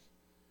ministry.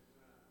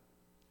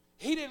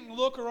 He didn't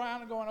look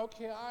around and going,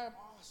 okay, I am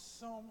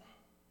awesome.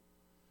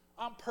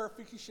 I'm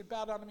perfect. You should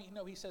bow down to me.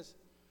 No, he says,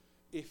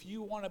 if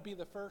you want to be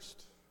the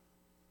first,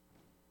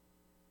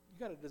 you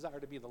got a desire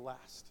to be the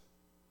last.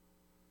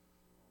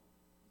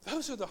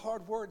 Those are the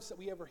hard words that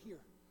we ever hear.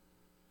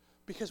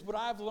 Because what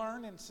I've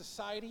learned in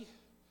society,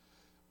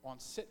 on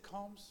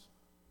sitcoms,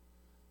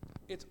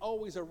 it's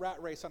always a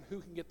rat race on who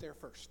can get there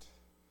first.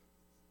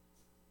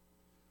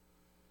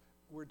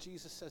 Where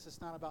Jesus says it's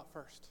not about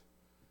first.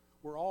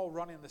 We're all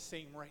running the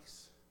same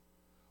race.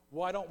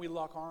 Why don't we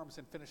lock arms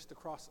and finish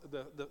cross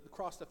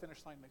the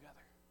finish line together?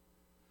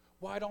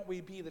 Why don't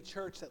we be the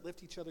church that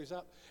lift each other's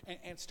up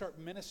and start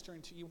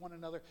ministering to one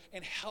another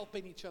and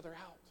helping each other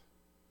out?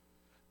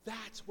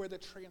 That's where the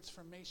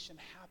transformation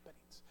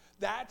happens.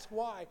 That's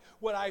why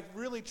what I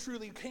really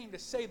truly came to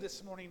say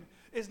this morning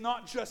is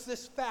not just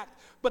this fact,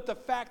 but the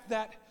fact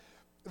that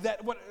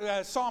what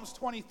Psalms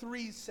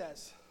 23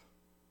 says.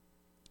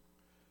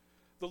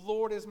 The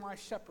Lord is my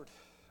shepherd,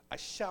 I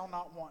shall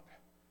not want.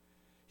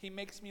 He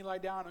makes me lie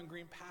down on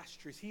green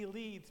pastures. He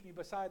leads me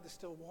beside the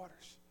still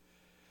waters.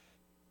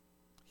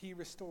 He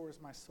restores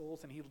my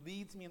souls, and he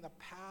leads me in the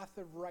path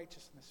of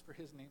righteousness for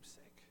his name's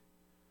sake.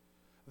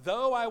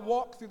 Though I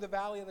walk through the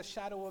valley of the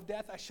shadow of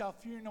death, I shall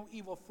fear no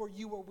evil, for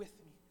you are with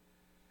me.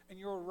 And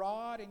your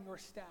rod and your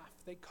staff,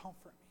 they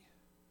comfort me.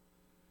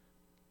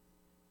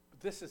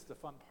 But this is the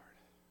fun part.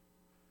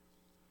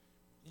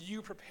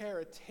 You prepare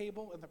a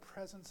table in the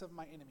presence of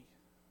my enemy.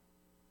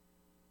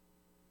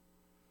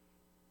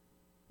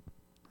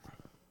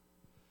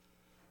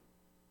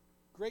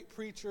 Great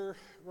preacher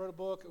wrote a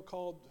book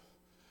called,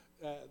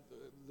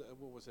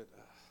 what was it?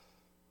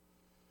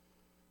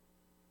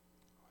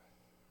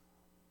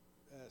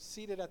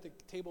 Seated at the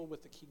Table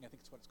with the King, I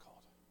think it's what it's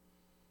called.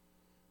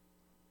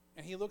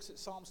 And he looks at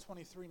Psalms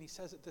 23 and he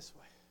says it this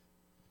way.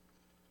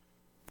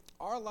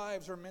 Our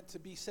lives are meant to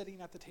be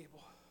sitting at the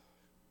table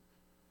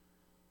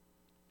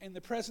in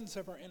the presence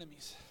of our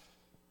enemies,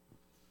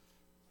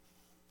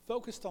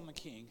 focused on the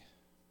King,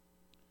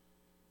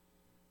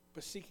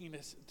 but seeking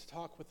to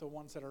talk with the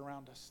ones that are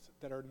around us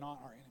that are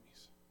not our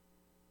enemies.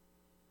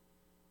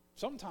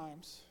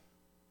 Sometimes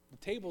the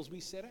tables we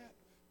sit at,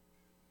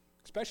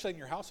 especially in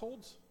your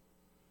households,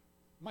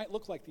 might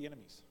look like the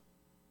enemies.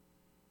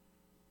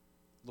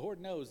 Lord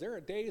knows, there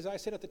are days I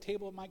sit at the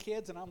table with my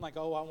kids and I'm like,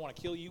 oh, I want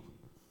to kill you.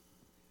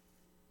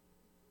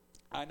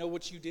 I know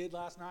what you did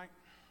last night.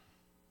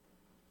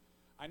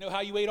 I know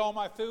how you ate all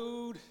my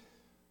food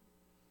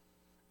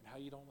and how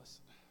you don't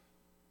listen.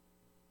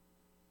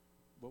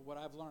 But what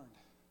I've learned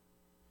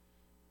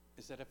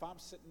is that if I'm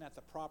sitting at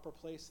the proper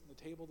place in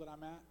the table that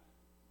I'm at,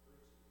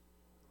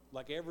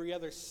 like every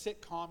other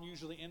sitcom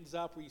usually ends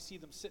up where you see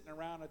them sitting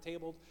around a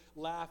table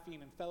laughing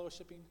and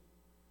fellowshipping,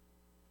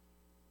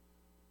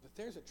 that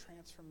there's a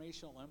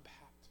transformational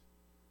impact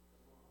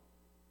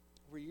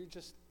where you're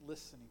just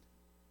listening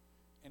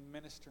and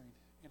ministering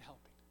and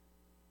helping.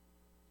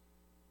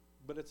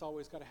 But it's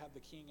always got to have the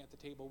King at the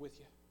table with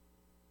you.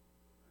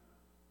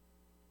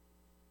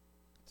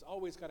 It's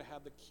always got to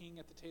have the King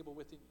at the table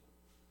with you.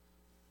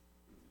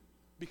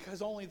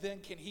 Because only then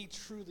can he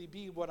truly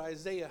be what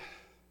Isaiah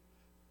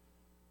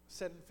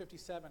said in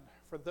 57.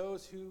 For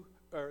those who,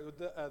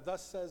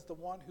 thus says the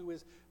one who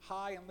is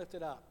high and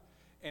lifted up,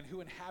 and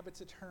who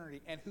inhabits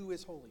eternity, and who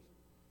is holy.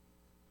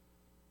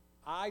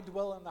 I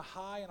dwell in the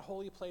high and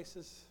holy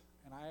places,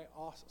 and I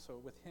also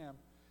with him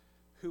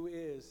who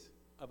is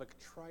of a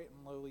contrite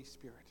and lowly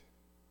spirit,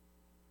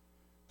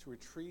 to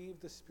retrieve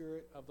the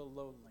spirit of the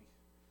lonely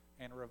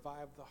and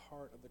revive the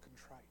heart of the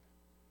contrite.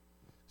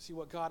 See,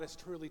 what God is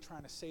truly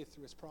trying to say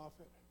through his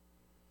prophet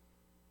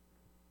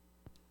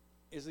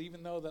is,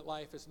 even though that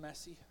life is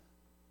messy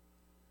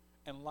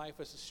and life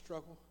is a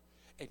struggle,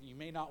 and you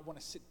may not want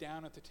to sit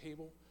down at the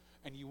table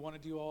and you want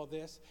to do all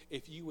this,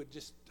 if you would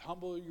just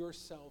humble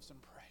yourselves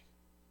and pray.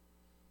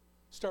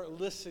 Start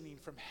listening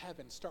from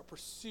heaven. Start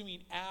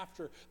pursuing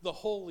after the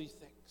holy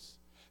things.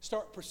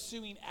 Start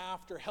pursuing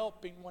after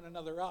helping one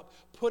another up,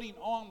 putting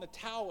on the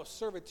towel of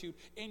servitude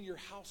in your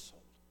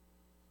household.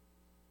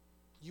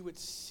 You would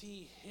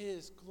see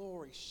his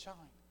glory shine.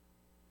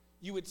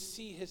 You would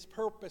see his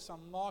purpose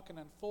unlock and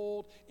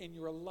unfold in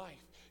your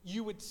life.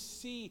 You would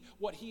see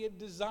what he had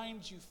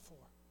designed you for.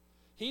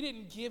 He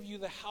didn't give you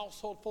the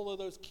household full of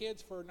those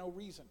kids for no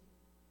reason.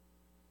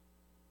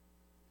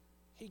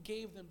 He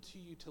gave them to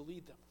you to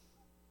lead them.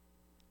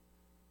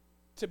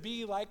 To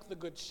be like the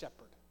good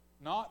shepherd.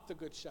 Not the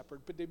good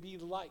shepherd, but to be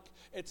like.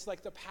 It's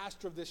like the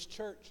pastor of this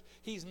church.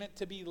 He's meant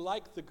to be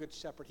like the good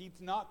shepherd.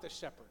 He's not the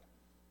shepherd.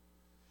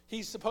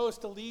 He's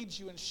supposed to lead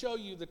you and show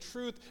you the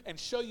truth and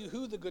show you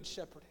who the good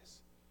shepherd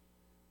is.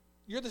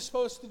 You're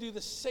supposed to do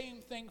the same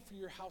thing for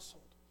your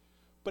household.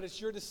 But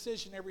it's your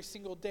decision every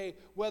single day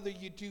whether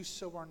you do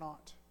so or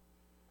not.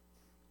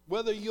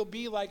 Whether you'll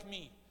be like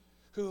me,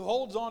 who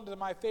holds on to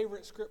my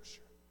favorite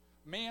scripture.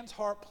 Man's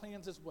heart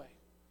plans his way,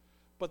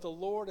 but the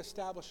Lord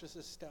establishes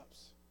his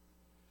steps.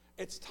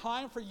 It's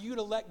time for you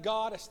to let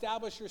God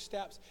establish your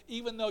steps,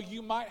 even though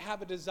you might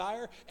have a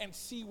desire, and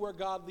see where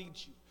God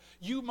leads you.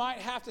 You might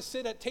have to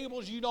sit at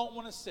tables you don't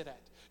want to sit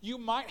at. You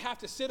might have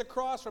to sit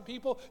across from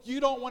people you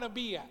don't want to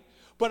be at.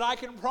 But I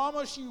can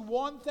promise you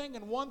one thing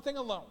and one thing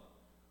alone.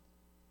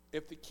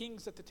 If the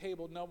king's at the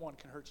table, no one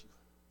can hurt you.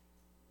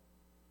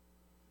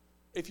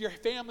 If your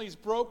family's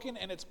broken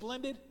and it's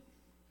blended,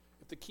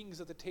 if the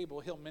king's at the table,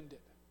 he'll mend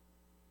it.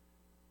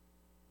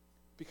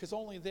 Because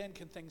only then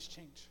can things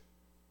change.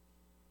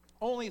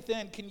 Only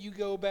then can you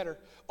go better.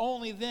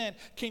 Only then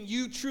can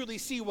you truly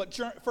see what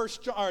John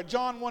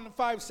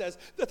 1:5 says,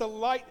 that the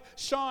light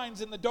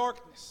shines in the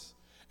darkness,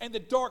 and the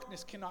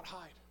darkness cannot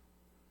hide.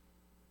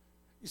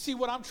 You see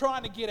what I'm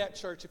trying to get at,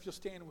 church, if you'll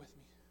stand with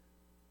me.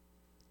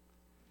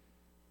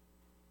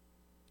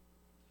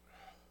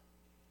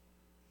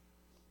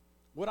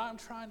 What I'm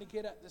trying to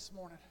get at this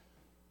morning,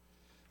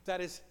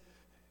 that is,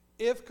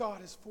 if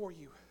God is for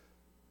you,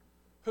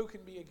 who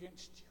can be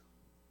against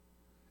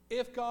you?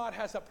 If God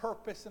has a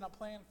purpose and a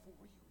plan for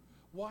you,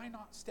 why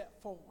not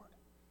step forward?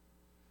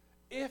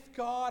 If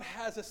God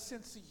has a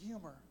sense of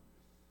humor,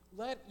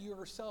 let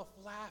yourself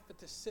laugh at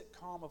the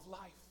sitcom of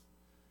life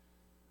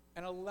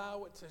and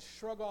allow it to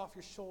shrug off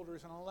your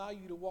shoulders and allow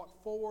you to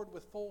walk forward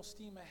with full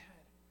steam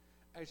ahead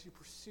as you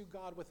pursue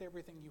God with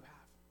everything you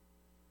have.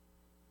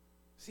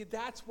 See,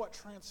 that's what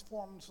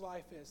transforms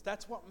life is.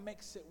 That's what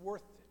makes it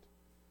worth it.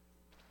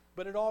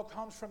 But it all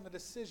comes from the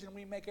decision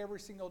we make every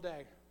single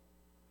day.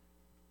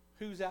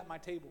 Who's at my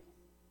table?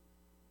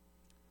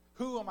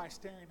 Who am I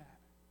staring at?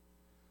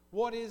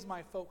 What is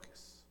my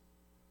focus?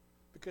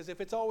 Because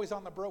if it's always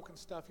on the broken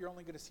stuff, you're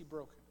only going to see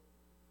broken.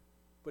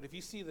 But if you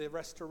see the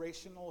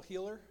restorational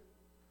healer,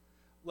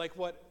 like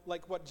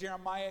what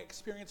Jeremiah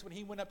experienced when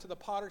he went up to the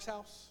potter's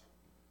house,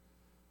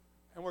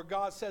 and where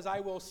God says,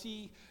 I will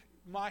see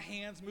my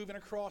hands moving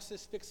across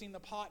this, fixing the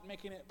pot,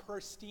 making it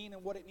pristine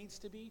and what it needs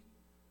to be,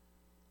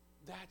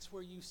 that's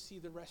where you see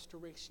the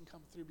restoration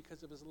come through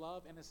because of his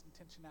love and his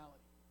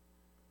intentionality.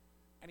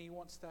 And he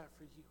wants that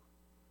for you.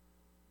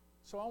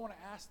 So I want to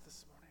ask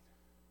this morning,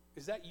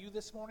 is that you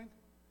this morning?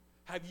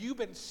 Have you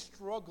been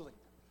struggling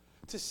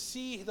to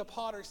see the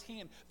potter's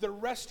hand, the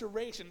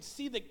restoration,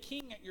 see the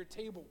king at your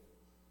table?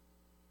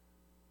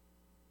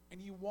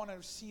 And you want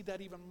to see that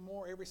even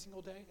more every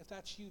single day? If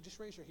that's you, just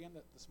raise your hand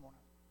this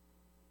morning.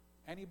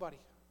 Anybody,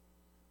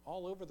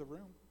 all over the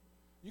room.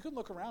 You can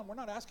look around. We're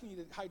not asking you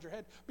to hide your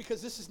head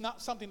because this is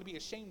not something to be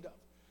ashamed of.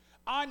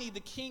 I need the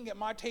king at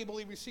my table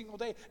every single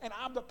day, and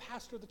I'm the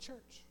pastor of the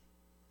church.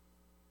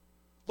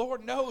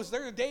 Lord knows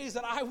there are days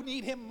that I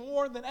need him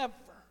more than ever.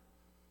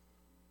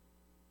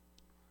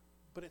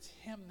 But it's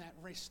him that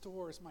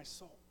restores my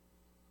soul.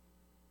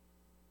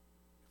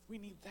 If we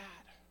need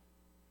that,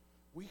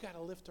 we got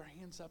to lift our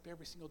hands up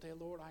every single day.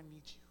 Lord, I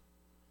need you.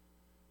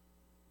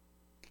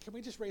 Can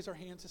we just raise our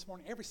hands this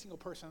morning? Every single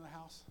person in the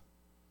house.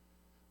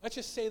 Let's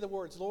just say the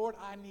words, Lord,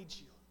 I need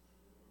you.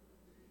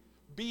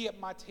 Be at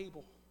my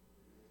table.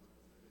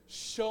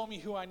 Show me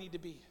who I need to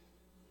be.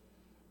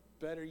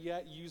 Better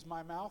yet, use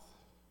my mouth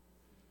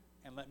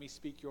and let me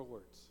speak your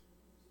words.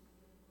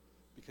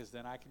 Because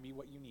then I can be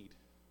what you need.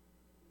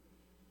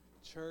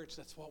 Church,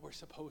 that's what we're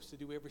supposed to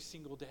do every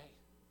single day.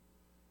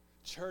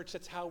 Church,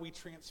 that's how we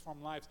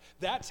transform lives.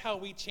 That's how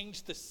we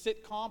change the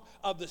sitcom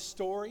of the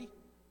story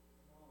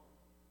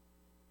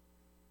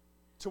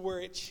to where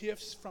it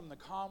shifts from the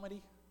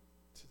comedy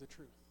to the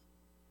truth.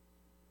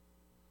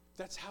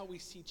 That's how we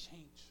see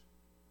change.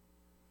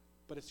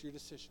 But it's your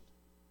decision.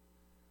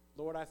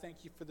 Lord, I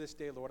thank you for this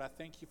day. Lord, I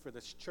thank you for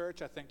this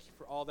church. I thank you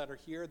for all that are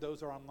here,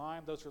 those are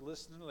online, those are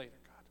listening later,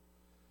 God.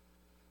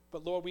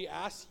 But Lord, we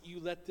ask you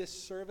let this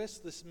service,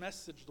 this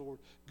message, Lord,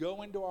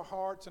 go into our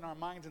hearts and our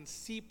minds and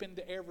seep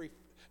into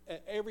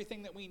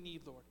everything that we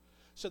need, Lord,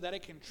 so that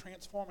it can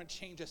transform and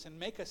change us and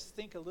make us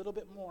think a little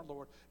bit more,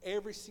 Lord,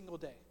 every single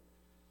day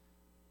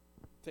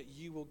that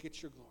you will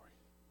get your glory.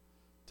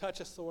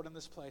 Touch us, Lord, in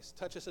this place.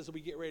 Touch us as we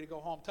get ready to go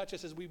home. Touch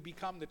us as we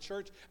become the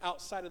church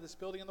outside of this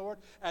building, Lord,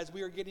 as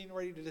we are getting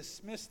ready to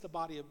dismiss the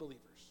body of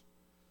believers.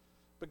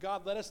 But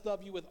God, let us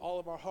love you with all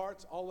of our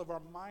hearts, all of our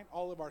mind,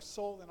 all of our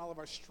soul, and all of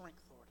our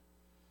strength, Lord.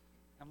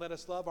 And let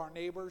us love our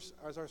neighbors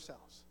as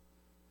ourselves.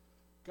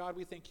 God,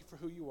 we thank you for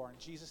who you are. In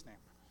Jesus' name.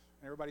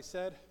 And everybody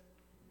said?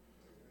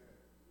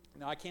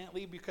 Now, I can't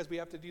leave because we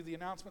have to do the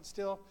announcement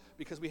still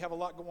because we have a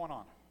lot going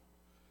on.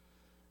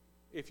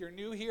 If you're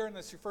new here and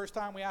this is your first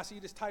time, we ask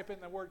you just type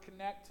in the word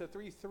connect to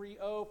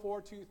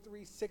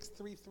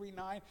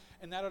 330-423-6339,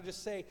 and that'll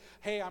just say,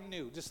 hey, I'm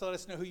new. Just let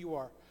us know who you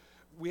are.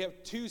 We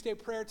have Tuesday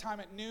prayer time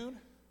at noon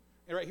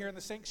right here in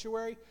the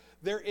sanctuary.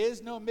 There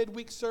is no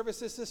midweek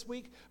services this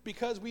week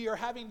because we are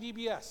having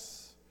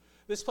VBS.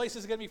 This place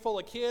is going to be full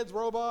of kids,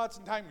 robots,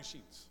 and time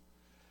machines.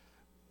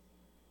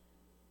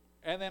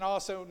 And then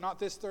also, not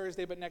this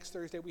Thursday, but next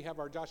Thursday, we have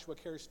our Joshua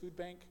Cares Food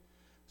Bank.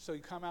 So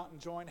you come out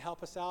and join,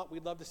 help us out.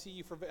 We'd love to see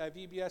you for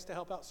VBS to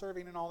help out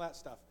serving and all that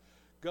stuff.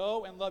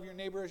 Go and love your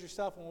neighbor as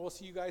yourself, and we'll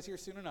see you guys here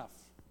soon enough.